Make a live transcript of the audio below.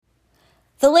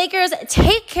The Lakers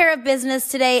take care of business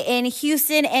today in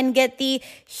Houston and get the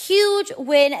huge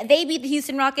win. They beat the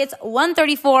Houston Rockets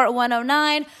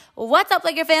 134-109. What's up,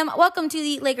 Laker fam? Welcome to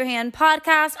the Laker Hand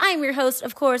podcast. I'm your host,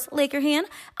 of course, Laker Hand.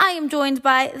 I am joined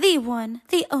by the one,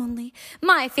 the only,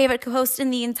 my favorite co-host in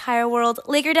the entire world,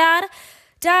 Laker Dad.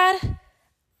 Dad,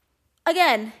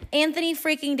 again, Anthony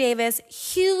freaking Davis,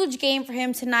 huge game for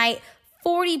him tonight.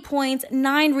 40 points,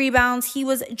 9 rebounds. He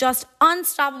was just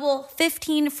unstoppable,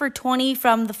 15 for 20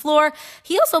 from the floor.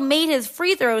 He also made his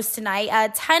free throws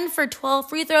tonight, 10 for 12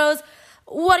 free throws.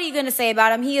 What are you going to say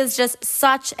about him? He is just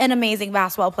such an amazing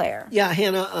basketball player. Yeah,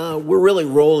 Hannah, we're really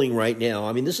rolling right now.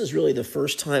 I mean, this is really the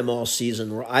first time all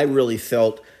season where I really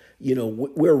felt,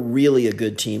 we're really a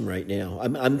good team right now.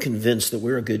 I'm convinced that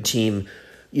we're a good team.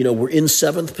 We're in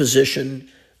 7th position.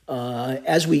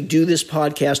 As we do this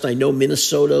podcast, I know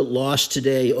Minnesota lost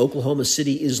today. Oklahoma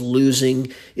City is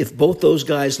losing. If both those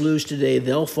guys lose today,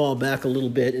 they'll fall back a little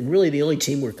bit. And really the only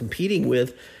team we're competing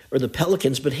with are the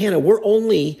Pelicans. But Hannah, we're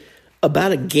only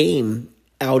about a game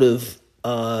out of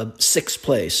 6th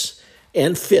place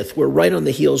and 5th. We're right on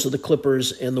the heels of the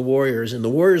Clippers and the Warriors. And the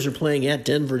Warriors are playing at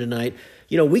Denver tonight.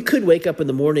 We could wake up in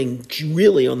the morning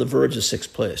really on the verge of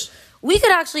 6th place. We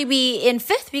could actually be in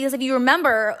 5th because if you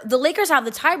remember, the Lakers have the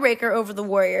tiebreaker over the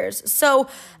Warriors. So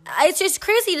it's just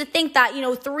crazy to think that,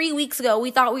 3 weeks ago,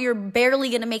 we thought we were barely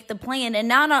going to make the play-in. And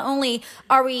now not only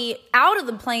are we out of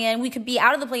the play-in, we could be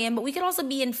out of the play-in, but we could also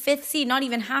be in 5th seed, not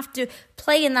even have to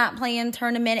play in that play-in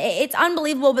tournament. It's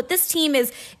unbelievable, but this team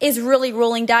is really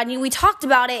rolling, Dad. We talked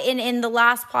about it in the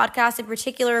last podcast in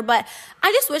particular, but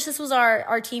I just wish this was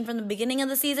our team from the beginning of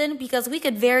the season because we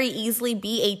could very easily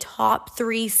be a top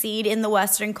 3 seed in the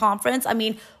Western Conference. I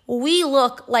mean, we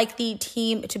look like the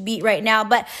team to beat right now.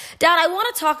 But, Dad, I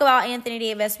want to talk about Anthony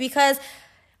Davis because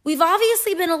we've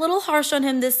obviously been a little harsh on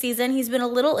him this season. He's been a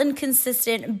little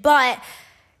inconsistent, but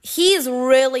he's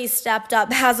really stepped up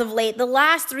as of late. The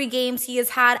last 3 games, he has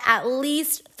had at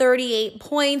least 38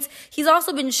 points. He's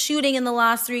also been shooting in the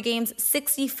last 3 games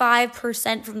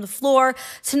 65% from the floor.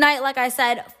 Tonight, like I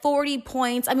said, 40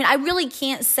 points. I mean, I really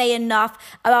can't say enough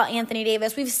about Anthony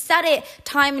Davis. We've said it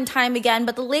time and time again,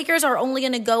 but the Lakers are only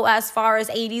going to go as far as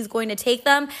AD is going to take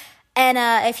them. And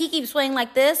if he keeps playing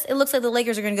like this, it looks like the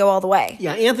Lakers are going to go all the way.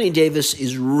 Yeah, Anthony Davis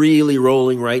is really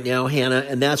rolling right now, Hannah,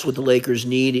 and that's what the Lakers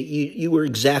need. You were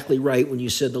exactly right when you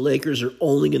said the Lakers are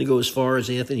only going to go as far as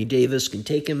Anthony Davis can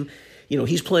take him.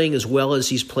 He's playing as well as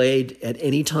he's played at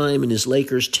any time in his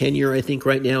Lakers tenure, I think,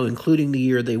 right now, including the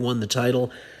year they won the title.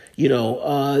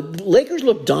 The Lakers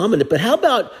look dominant, but how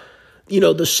about,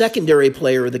 the secondary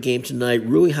player of the game tonight,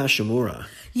 Rui Hachimura?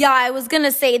 Yeah, I was going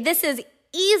to say, this is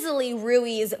easily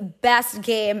Rui's best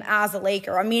game as a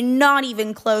Laker. I mean, not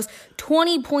even close.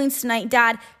 20 points tonight,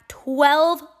 Dad.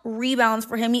 12 rebounds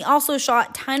for him. He also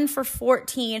shot 10 for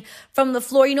 14 from the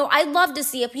floor. I'd love to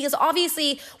see it because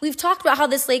obviously we've talked about how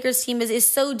this Lakers team is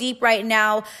so deep right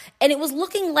now. And it was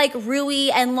looking like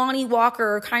Rui and Lonnie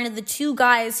Walker are kind of the 2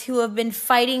 guys who have been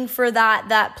fighting for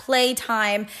that play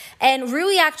time. And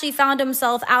Rui actually found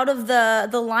himself out of the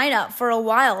lineup for a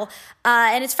while.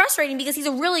 And it's frustrating because he's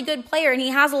a really good player and he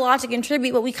has a lot to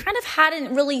contribute, but we kind of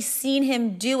hadn't really seen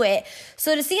him do it.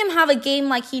 So to see him have a game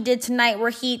like he did tonight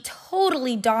where he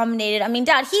totally dominated. I mean,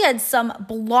 Dad, he had some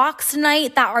blocks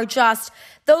tonight that are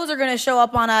those are going to show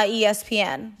up on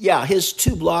ESPN. Yeah, his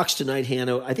 2 blocks tonight,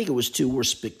 Hannah, I think it was 2, were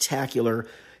spectacular.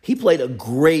 He played a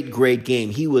great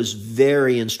game. He was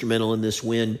very instrumental in this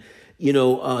win.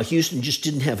 Houston just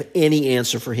didn't have any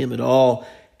answer for him at all.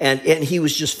 And he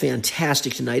was just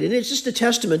fantastic tonight. And it's just a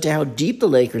testament to how deep the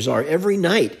Lakers are. Every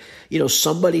night,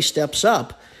 somebody steps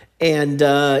up. And,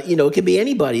 it can be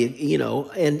anybody,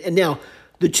 And now,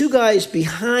 the 2 guys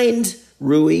behind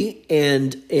Rui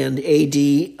and AD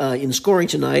in scoring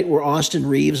tonight were Austin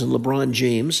Reeves and LeBron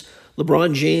James.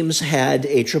 LeBron James had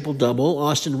a triple-double.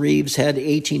 Austin Reeves had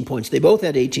 18 points. They both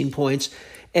had 18 points.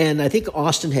 And I think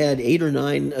Austin had 8 or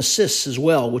 9 assists as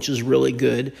well, which is really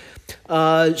good.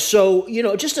 Just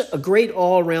a great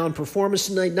all-around performance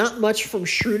tonight. Not much from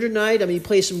Schroeder tonight. I mean, he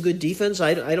played some good defense.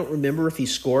 I don't remember if he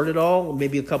scored at all,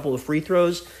 maybe a couple of free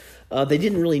throws. They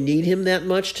didn't really need him that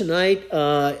much tonight.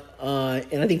 And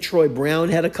I think Troy Brown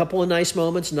had a couple of nice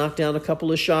moments, knocked down a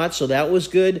couple of shots, so that was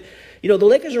good. The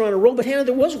Lakers are on a roll, but Hannah,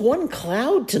 there was one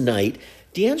cloud tonight,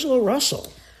 D'Angelo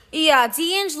Russell. Yeah,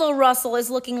 D'Angelo Russell is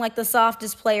looking like the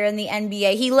softest player in the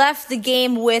NBA. He left the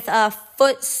game with a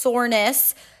foot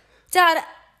soreness. Dad,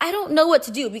 I don't know what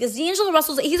to do because D'Angelo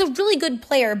Russell's, he's a really good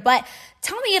player, but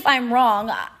tell me if I'm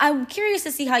wrong. I'm curious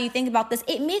to see how you think about this.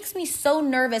 It makes me so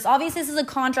nervous. Obviously, this is a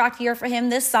contract year for him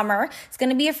this summer. He's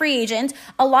going to be a free agent.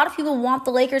 A lot of people want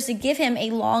the Lakers to give him a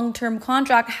long-term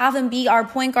contract, have him be our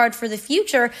point guard for the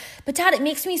future. But Dad, it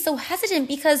makes me so hesitant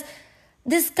because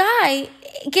this guy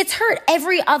gets hurt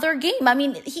every other game. I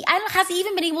mean, has he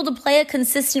even been able to play a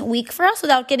consistent week for us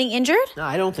without getting injured? No,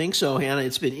 I don't think so, Hannah.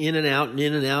 It's been in and out and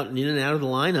in and out and in and out of the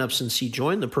lineup since he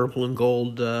joined the Purple and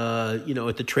Gold,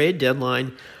 at the trade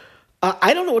deadline.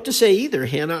 I don't know what to say either,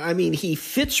 Hannah. I mean, he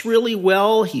fits really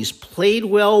well. He's played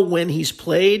well when he's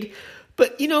played.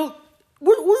 But,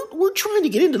 we're trying to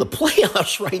get into the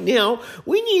playoffs right now.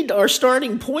 We need our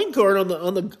starting point guard on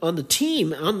the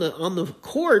team, on the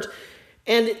court.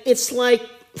 And it's like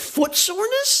foot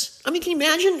soreness? I mean, can you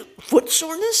imagine foot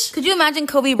soreness? Could you imagine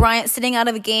Kobe Bryant sitting out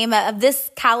of a game of this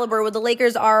caliber where the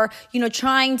Lakers are,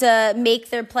 trying to make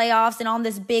their playoffs and on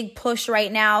this big push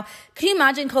right now? Could you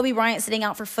imagine Kobe Bryant sitting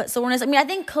out for foot soreness? I mean, I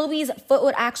think Kobe's foot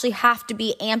would actually have to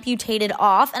be amputated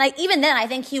off. And even then, I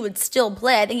think he would still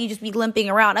play. I think he'd just be limping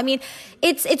around. I mean,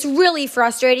 it's really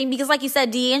frustrating because, like you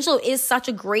said, D'Angelo is such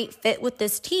a great fit with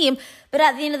this team. But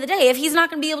at the end of the day, if he's not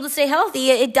going to be able to stay healthy,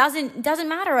 it doesn't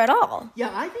matter at all. Yeah,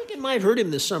 I think it might hurt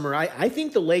him this summer. I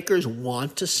think the Lakers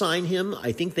want to sign him.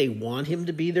 I think they want him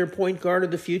to be their point guard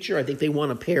of the future. I think they want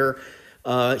to pair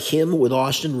him with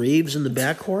Austin Reeves in the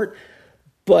backcourt.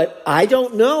 But I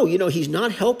don't know. He's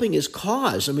not helping his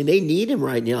cause. I mean, they need him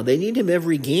right now. They need him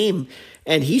every game.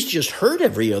 And he's just hurt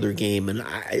every other game. And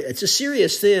it's a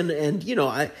serious thing. And,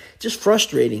 just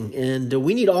frustrating. And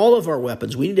we need all of our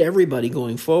weapons. We need everybody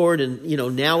going forward. And,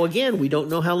 now again, we don't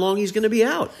know how long he's going to be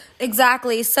out.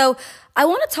 Exactly. So I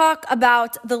want to talk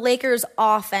about the Lakers'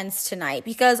 offense tonight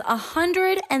because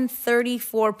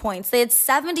 134 points. They had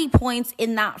 70 points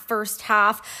in that first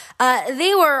half.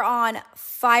 They were on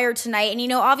fire tonight.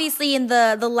 And, obviously in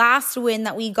the last win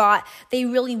that we got, they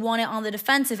really won it on the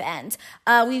defensive end.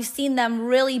 We've seen them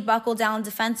really buckle down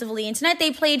defensively. And tonight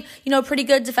they played, pretty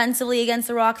good defensively against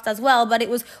the Rockets as well. But it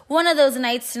was one of those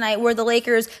nights tonight where the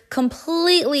Lakers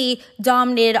completely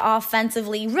dominated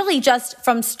offensively, really just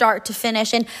from start to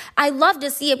finish. And I love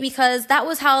to see it because that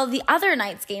was how the other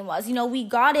night's game was. We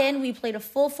got in, we played a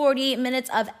full 48 minutes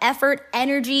of effort,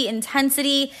 energy,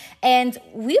 intensity, and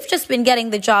we've just been getting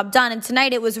the job done. And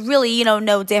tonight it was really,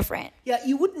 no different. Yeah,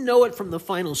 you wouldn't know it from the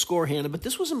final score, Hannah, but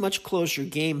this was a much closer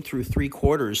game through three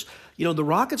quarters. The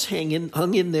Rockets hung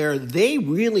in there. They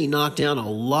really knocked down a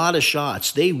lot of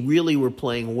shots. They really were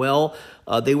playing well.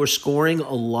 They were scoring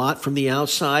a lot from the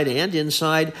outside and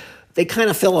inside. They kind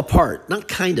of fell apart. Not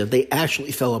kind of. They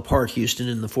actually fell apart, Houston,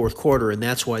 in the fourth quarter, and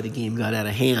that's why the game got out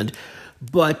of hand.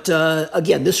 But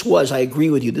again, I agree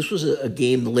with you, this was a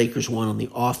game the Lakers won on the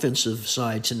offensive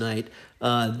side tonight.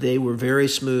 They were very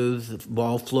smooth. The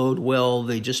ball flowed well.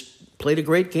 They just played a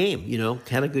great game,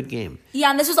 had a good game.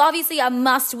 Yeah, and this was obviously a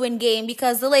must-win game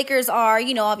because the Lakers are,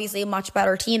 obviously a much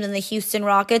better team than the Houston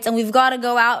Rockets. And we've got to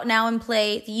go out now and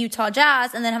play the Utah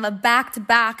Jazz and then have a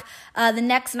back-to-back the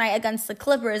next night against the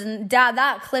Clippers. And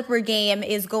that Clipper game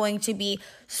is going to be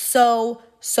so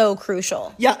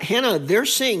crucial. Yeah, Hannah, they're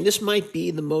saying this might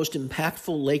be the most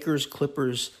impactful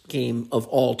Lakers-Clippers game of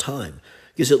all time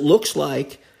because it looks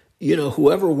like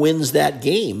whoever wins that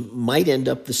game might end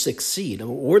up the 6th seed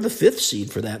or the 5th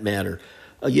seed for that matter.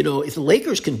 If the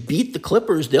Lakers can beat the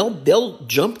Clippers, they'll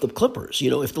jump the Clippers.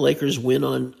 If the Lakers win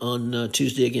on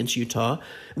Tuesday against Utah,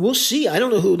 we'll see. I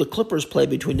don't know who the Clippers play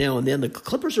between now and then. The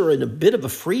Clippers are in a bit of a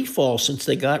free fall since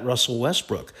they got Russell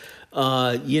Westbrook.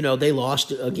 They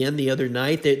lost again the other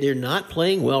night. They're not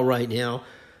playing well right now.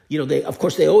 They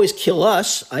always kill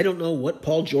us. I don't know what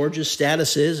Paul George's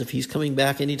status is, if he's coming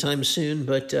back anytime soon.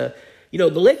 But, the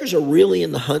Lakers are really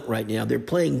in the hunt right now. They're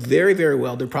playing very, very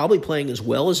well. They're probably playing as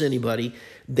well as anybody.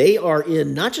 They are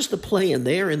in not just the play-in,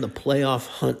 they are in the playoff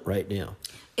hunt right now.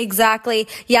 Exactly.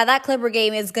 Yeah, that Clipper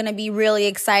game is going to be really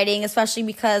exciting, especially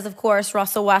because, of course,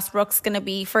 Russell Westbrook's going to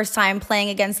be first time playing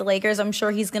against the Lakers. I'm sure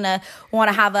he's going to want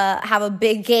to have a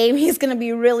big game. He's going to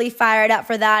be really fired up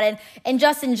for that. And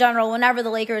just in general, whenever the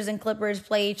Lakers and Clippers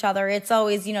play each other, it's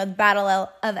always, the Battle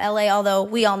of LA, although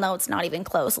we all know it's not even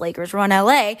close. Lakers run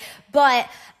LA. But,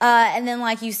 and then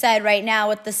like you said, right now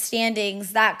with the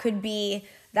standings, that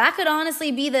could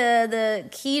honestly be the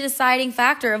key deciding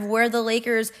factor of where the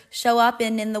Lakers show up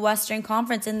in the Western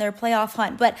Conference in their playoff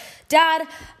hunt. But, Dad,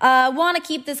 want to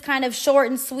keep this kind of short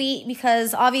and sweet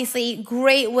because obviously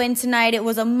great win tonight. It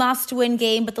was a must-win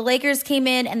game, but the Lakers came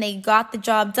in and they got the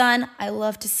job done. I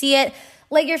love to see it.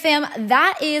 Laker fam,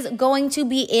 that is going to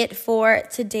be it for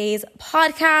today's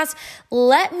podcast.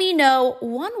 Let me know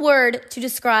one word to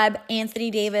describe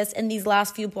Anthony Davis in these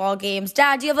last few ball games.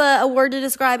 Dad, do you have a word to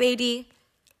describe AD?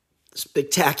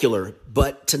 Spectacular.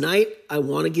 But tonight, I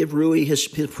want to give Rui his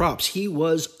props. He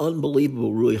was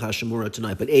unbelievable, Rui Hachimura,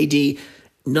 tonight. But AD,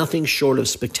 nothing short of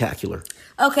spectacular.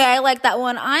 Okay, I like that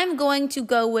one. I'm going to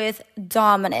go with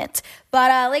dominant.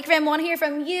 But Laker fam, want to hear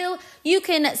from you. You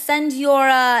can send your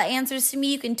answers to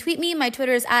me. You can tweet me. My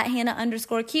Twitter is at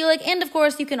Hannah_Kulik. And of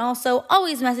course, you can also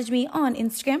always message me on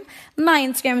Instagram. My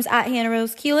Instagram is at Hannah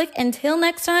Rose Kulik. Until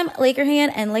next time, Laker Han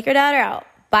and Laker Dad are out.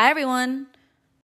 Bye, everyone.